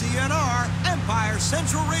ECNR Empire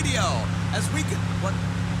Central Radio. As we can... What's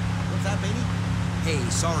that, Beanie? Hey,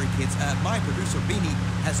 sorry, kids. My producer, Beanie,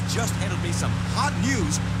 has just handed me some hot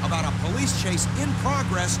news about a police chase in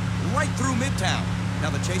progress right through Midtown.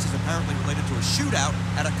 Now, the chase is apparently related to a shootout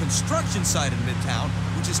at a construction site in Midtown,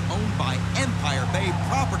 which is owned by Empire Bay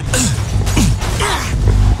Properties.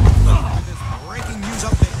 This breaking news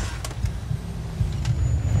update.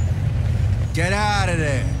 Get out of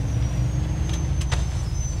there.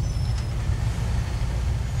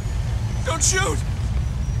 Don't shoot!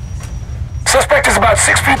 Suspect is about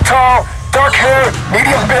 6 feet tall, Dark hair,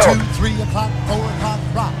 medium build. 2, 3 o'clock, 4 o'clock,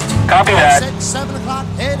 rock. Copy that. 6, 7 o'clock,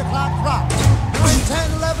 8 o'clock, rock. 9,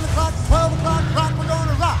 10, 11 o'clock, 12 o'clock, rock. We're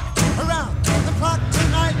gonna rock around the clock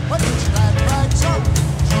tonight. Put your glad rags on.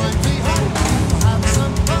 Join me home. We'll have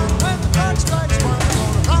some fun when the clock strikes 1.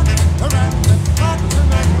 We're gonna rock around the clock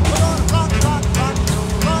tonight. We're gonna rock, rock, rock till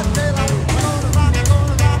broad daylight. We're gonna rock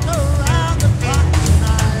around the clock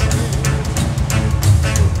tonight.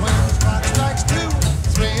 When the clock strikes 2,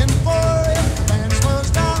 3, and 4, if the band slows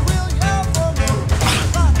down, we'll yell for more.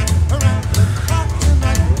 Rock around the clock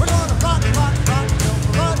tonight. We're gonna rock, rock, rock till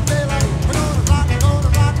broad daylight. We're gonna rock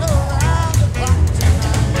around the clock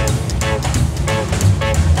tonight.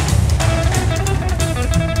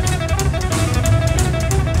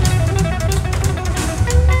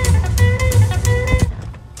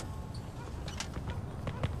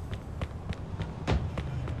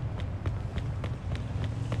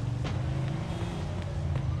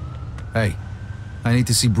 Hey, I need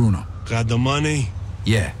to see Bruno. Got the money?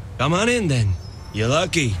 Yeah. Come on in then. You're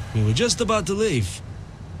lucky. We were just about to leave.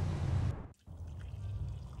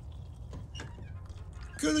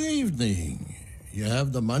 Good evening. You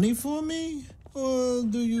have the money for me? Or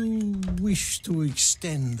do you wish to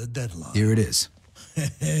extend the deadline? Here it is.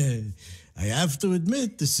 I have to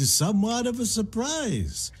admit, this is somewhat of a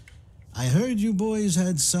surprise. I heard you boys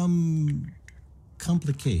had some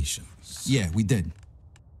complications. Yeah, we did.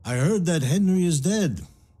 I heard that Henry is dead.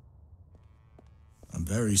 I'm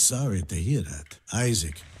very sorry to hear that.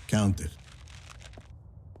 Isaac, count it.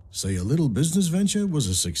 So your little business venture was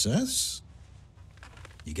a success?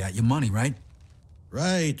 You got your money, right?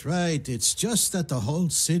 Right. It's just that the whole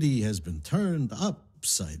city has been turned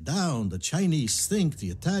upside down. The Chinese think the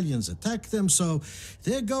Italians attacked them, so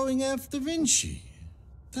they're going after Vinci.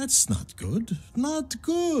 That's not good. Not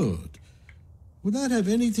good. Would that have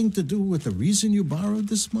anything to do with the reason you borrowed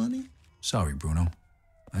this money? Sorry, Bruno.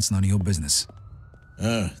 That's none of your business.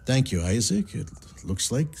 Thank you, Isaac. It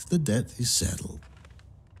looks like the debt is settled.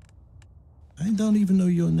 I don't even know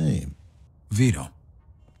your name. Vito.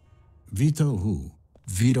 Vito who?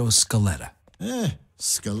 Vito Scaletta.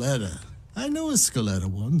 Scaletta. I knew a Scaletta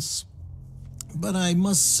once. But I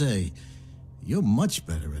must say, you're much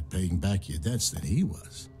better at paying back your debts than he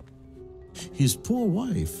was. His poor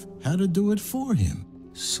wife had to do it for him.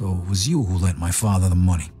 So it was you who lent my father the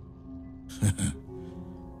money.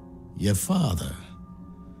 Your father.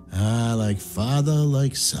 Like father,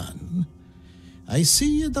 like son. I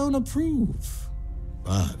see you don't approve.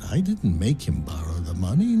 But I didn't make him borrow the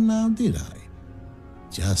money, now did I?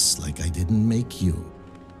 Just like I didn't make you.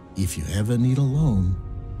 If you ever need a loan,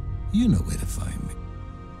 you know where to find me.